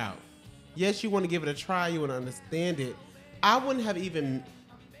work out. Yes, you want to give it a try. You want to understand it. I wouldn't have even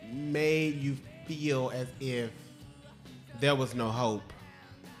made you feel as if there was no hope.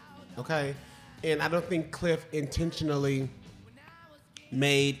 Okay? And I don't think Cliff intentionally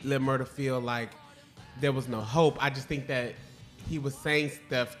made Lil Murda feel like there was no hope. I just think that he was saying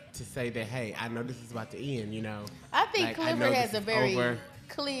stuff to say that, hey, I know this is about to end, I think Clifford has a very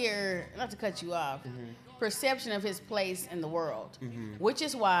clear, not to cut you off, perception of his place in the world, which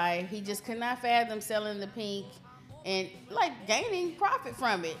is why he just could not fathom selling the pink and gaining profit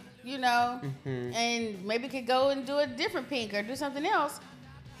from it, and maybe could go and do a different pink or do something else.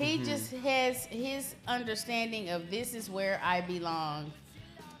 He just has his understanding of this is where I belong.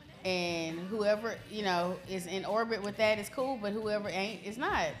 And whoever, is in orbit with that is cool, but whoever ain't is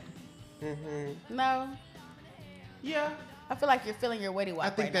not. No? Yeah. I feel like you're feeling your Wetty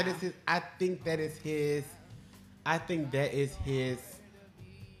Wap right now. I think that is his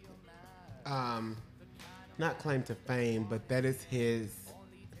not claim to fame, but that is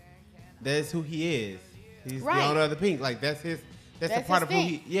who he is. He's the owner of the pink. That's a part of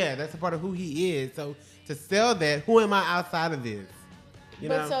who that's a part of who he is. So to sell that, who am I outside of this?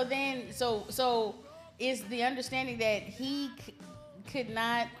 So is the understanding that he can't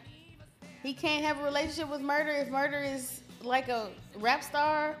have a relationship with Murda if Murda is like a rap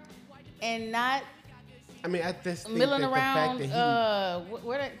star and not. I just think milling that around. The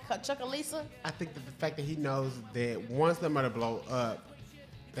fact that Chuckalisa. I think that the fact that he knows that once the Murda blow up,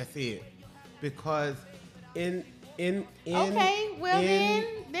 that's it, because then that's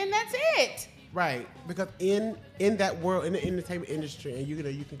it. Right, because in that world, in the entertainment industry, and you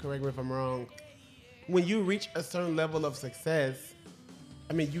can correct me if I'm wrong, when you reach a certain level of success,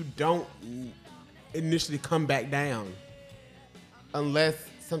 you don't initially come back down, unless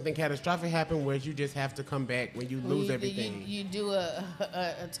something catastrophic happen where you just have to come back when you lose everything. You do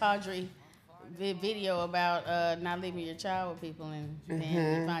a tawdry video about not leaving your child with people, and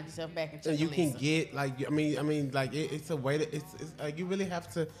then you find yourself back in Chickalisa. And you can get like, I mean, like it's a way to, it's like you really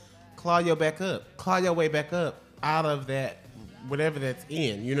have to claw your way back up out of that, whatever that's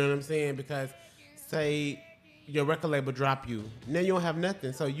in. You know what I'm saying? Because say your record label drop you, now you don't have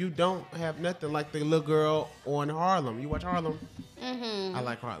nothing. So you don't have nothing like the little girl on Harlem. You watch Harlem? Mm-hmm. I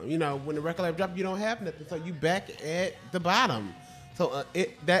like Harlem. You know, when the record label drop you, don't have nothing. So you back at the bottom. So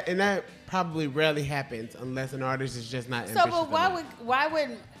that probably rarely happens unless an artist is just not. So, but why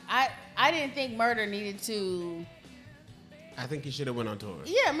would I didn't think Murder needed to. I think he should have went on tour.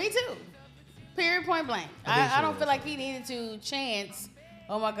 Yeah, me too. Period. Point blank. I don't feel like he needed to chance.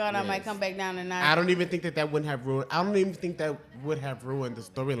 Oh my God, yes. I might come back down and not. I don't even think that wouldn't have ruined. I don't even think that would have ruined the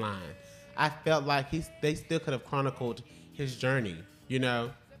storyline. I felt like they still could have chronicled his journey. You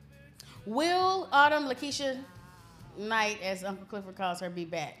know. Will Autumn Lakeisha Knight, as Uncle Clifford calls her, be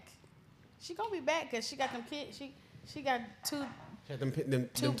back? She gonna be back because she got them kids. She got two babies.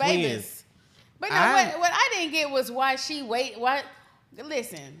 Twins. But no, what I didn't get was why she wait. Why?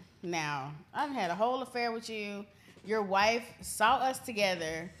 Listen, now I've had a whole affair with you. Your wife saw us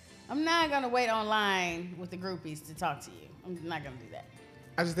together. I'm not gonna wait online with the groupies to talk to you. I'm not gonna do that.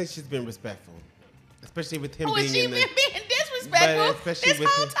 I just think she's been respectful, especially with him being in the. Being disrespectful this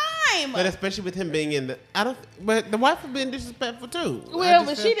whole time. But especially with him being in the. But the wife was being disrespectful too. Well,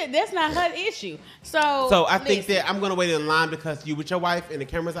 but that's not her issue. So I think that I'm gonna wait in line because you with your wife and the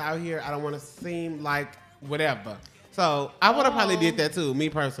cameras out here. I don't want to seem like whatever. So I would have probably did that too, me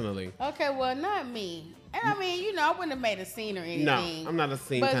personally. Okay, well, not me. And I mean, you know, I wouldn't have made a scene or anything. No, I'm not a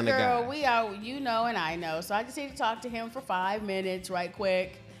scene kind of guy. But girl, we are, you know, and I know. So I just need to talk to him for 5 minutes right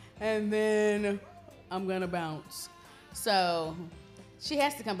quick. And then I'm going to bounce. So she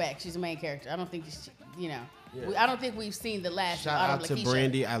has to come back. She's the main character. I don't think, I don't think we've seen the last Shout out to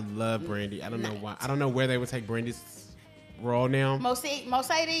Brandy. I love Brandy. I don't know why. I don't know where they would take Brandy's role now.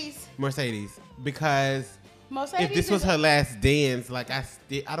 Mercedes. Because if this was her last dance, like I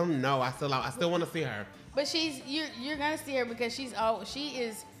don't know. I still want to see her. But you're gonna see her because she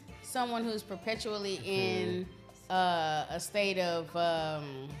is someone who's perpetually in a state of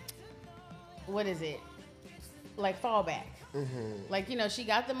what is it, like fallback. Mm-hmm. Like, you know, she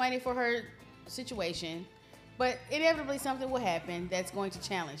got the money for her situation, but inevitably something will happen that's going to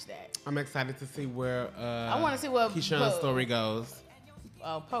challenge that. I'm excited to see where I want to see what Keyshawn's story goes.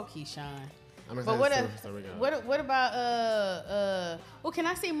 Oh, po Keyshawn. I'm excited to see where story goes. What about well, can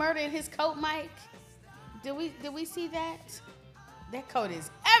I see Murder in his coat, Mike? Did we see that? That coat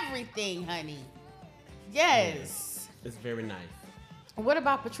is everything, honey. Yes. It's very nice. What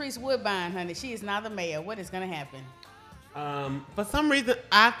about Patrice Woodbine, honey? She is now the mayor. What is going to happen? For some reason,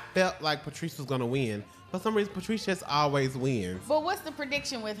 I felt like Patrice was going to win. For some reason, Patrice just always wins. But what's the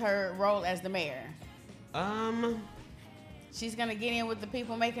prediction with her role as the mayor? She's going to get in with the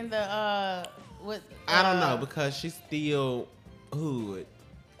people making the I don't know, because she's still hood.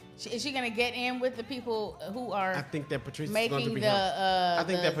 Is she gonna get in with the people who are? I think that Patrice making is going to be I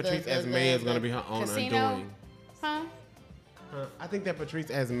think that Patrice as mayor is going to be her own undoing. Huh? I think that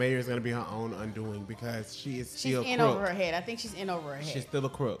Patrice as mayor is going to be her own undoing because she's still in over her head. I think she's in over her head. She's still a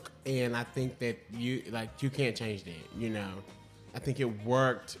crook, and I think that you can't change that. You know, I think it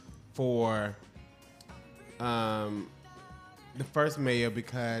worked for the first mayor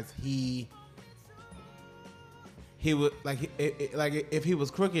because he would if he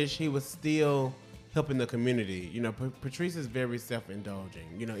was crookish, he was still helping the community. You know, Patrice is very self-indulging.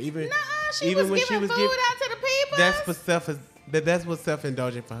 You know, even she was giving food out to the people. That's what's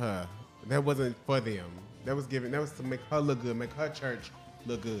self-indulgent for her. That wasn't for them. That was to make her look good, make her church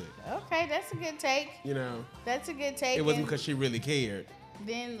look good. Okay, that's a good take. You know, that's a good take. It wasn't because she really cared.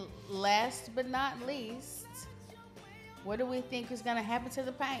 Then, last but not least, what do we think is gonna happen to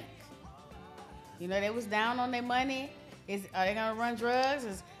the Pank? You know, they was down on their money. Are they gonna run drugs?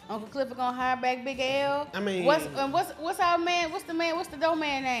 Is Uncle Clifford gonna hire back Big L? I mean, what's our man? What's the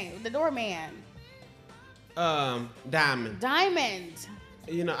doorman name? The doorman. Diamond. Diamond.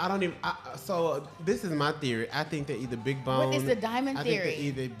 You know, I don't even. So this is my theory. I think that either Big Bone. What is the Diamond theory? I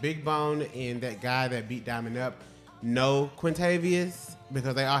think that either Big Bone and that guy that beat Diamond up know Quintavious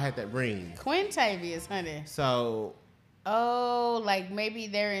because they all had that ring. Quintavious, honey. So. Oh, like maybe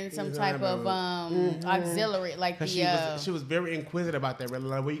they're in some type of auxiliary, like the. She was very inquisitive about that.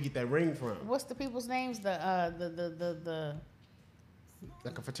 Like, where you get that ring from? What's the people's names? The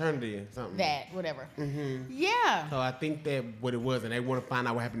like a fraternity or something. That whatever. Mm-hmm. Yeah. So I think that what it was, and they want to find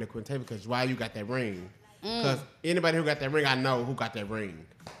out what happened to Quintavious because why you got that ring. Because anybody who got that ring, I know who got that ring.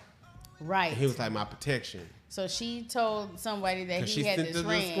 Right. And he was like my protection. So she told somebody that he She had sent this the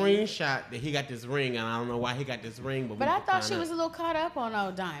ring. screenshot that he got this ring, and I don't know why he got this ring. But I thought she was a little caught up on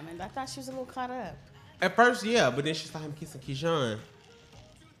old Diamond. I thought she was a little caught up. At first, yeah, but then she saw him kissing Keyshawn.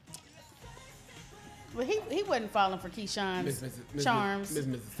 But he wasn't falling for Keyshawn's charms. Miss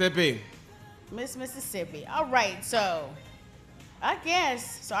Mississippi. Miss Mississippi. All right, so I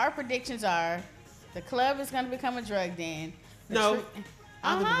guess so. Our predictions are the club is going to become a drug den. No.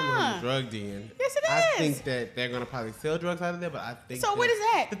 I don't think it's going to be a drug den. Yes, it is. I think that they're going to probably sell drugs out of there, but I think. So what is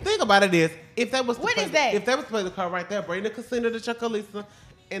that? The thing about it is, if that was What play, is that? If that was play the card right there, bring the casino to Chuckalisa,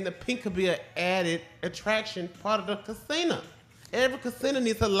 and the pink could be an added attraction part of the casino. Every casino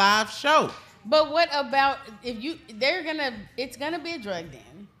needs a live show. But what about if it's gonna be a drug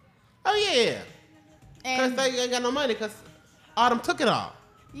den. Oh yeah, because And they ain't got no money because Autumn took it all.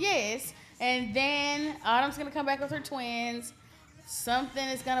 yes, and then Autumn's gonna come back with her twins. Something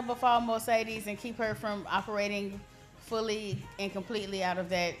is gonna befall Mercedes and keep her from operating fully and completely out of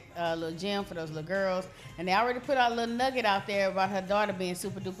that little gym for those little girls. And they already put out a little nugget out there about her daughter being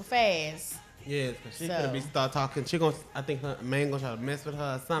super duper fast. Yes, because she's So- gonna be start talking. She gonna, I think her man gonna try to mess with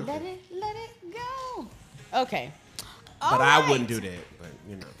her or something. Let it go. Okay. But All I right. wouldn't do that. But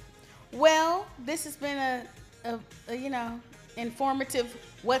you know, Well, this has been a informative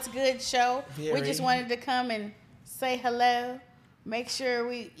What's Good show. We Very. just wanted to come and say hello. Make sure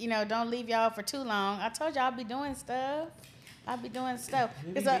we, don't leave y'all for too long. I told y'all I'll be doing stuff. I'll be doing stuff.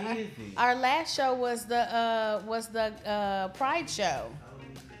 You 'Cause be busy. our last show was the Pride show.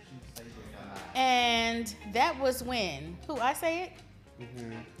 And that was when? Who, I say it?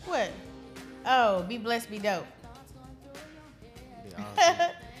 Mm-hmm. What? Oh, Be Blessed, Be Dope. be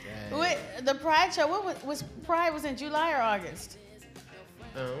awesome. What, the Pride show, what was Pride was in July or August?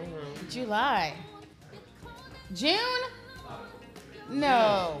 I don't know. July. June?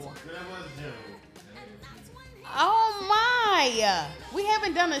 No. That was June. Oh my. We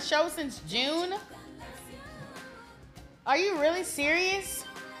haven't done a show since June? Are you really serious?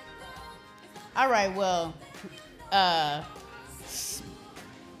 All right, well,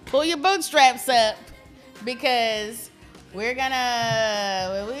 pull your bootstraps up because we're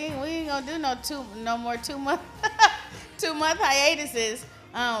gonna we ain't gonna do no more 2 month 2 month hiatuses.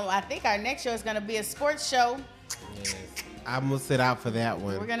 I think our next show is gonna be a sports show. Yes. I'm gonna sit out for that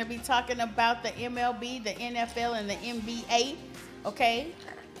one. We're gonna be talking about the MLB, the NFL, and the NBA. Okay,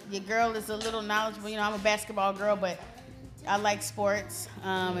 your girl is a little knowledgeable. I'm a basketball girl, but I like sports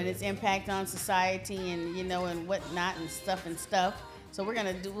and its impact on society and and whatnot and stuff. So we're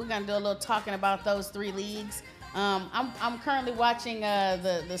gonna do a little talking about those 3 leagues. I'm currently watching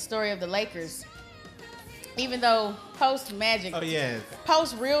the story of the Lakers. Even though post Magic, Oh yes.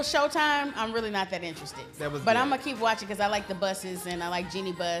 post real Showtime, I'm really not that interested. That was but good. I'm gonna keep watching because I like the buses and I like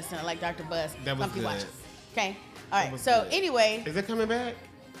Jeannie Buss and I like Dr. Buss. That was I'm keep good. watching. Okay. All right. was So good. anyway, Is it coming back?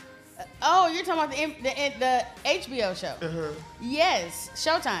 oh, you're talking about the HBO show? Uh-huh. Yes,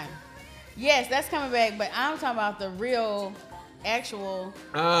 Showtime. Yes, that's coming back. But I'm talking about the real, actual.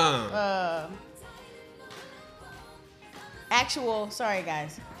 Sorry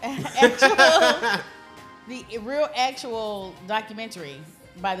guys. The real actual documentary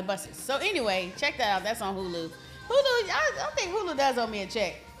by the buses. So anyway, check that out. That's on Hulu. I think Hulu does owe me a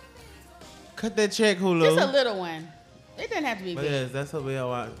check. Cut that check, Hulu. Just a little one. It doesn't have to be But big. yes, that's what we all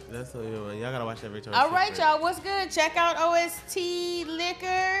watch. That's what we all. Y'all gotta watch every time. All right, y'all. What's good? Check out OST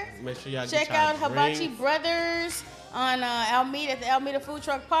Liquor. Make sure y'all Check get out y'all Hibachi drinks. Alameda on Alameda at the Alameda Food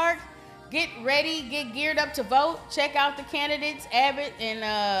Truck Park. Get ready, get geared up to vote. Check out the candidates, Abbott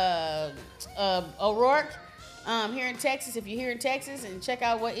and O'Rourke here in Texas. If you're here in Texas, and check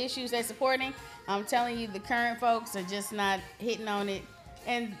out what issues they're supporting. I'm telling you, the current folks are just not hitting on it,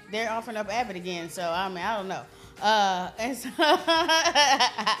 and they're offering up Abbott again. So I don't know. And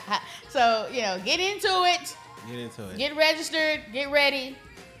so get into it. Get into it. Get registered. Get ready.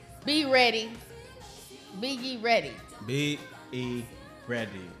 Be ready. Be ye ready. Be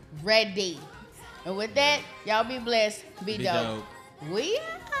ready. Ready. And with that, y'all be blessed. Be, Be dope. dope. We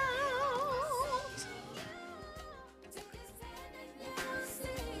out.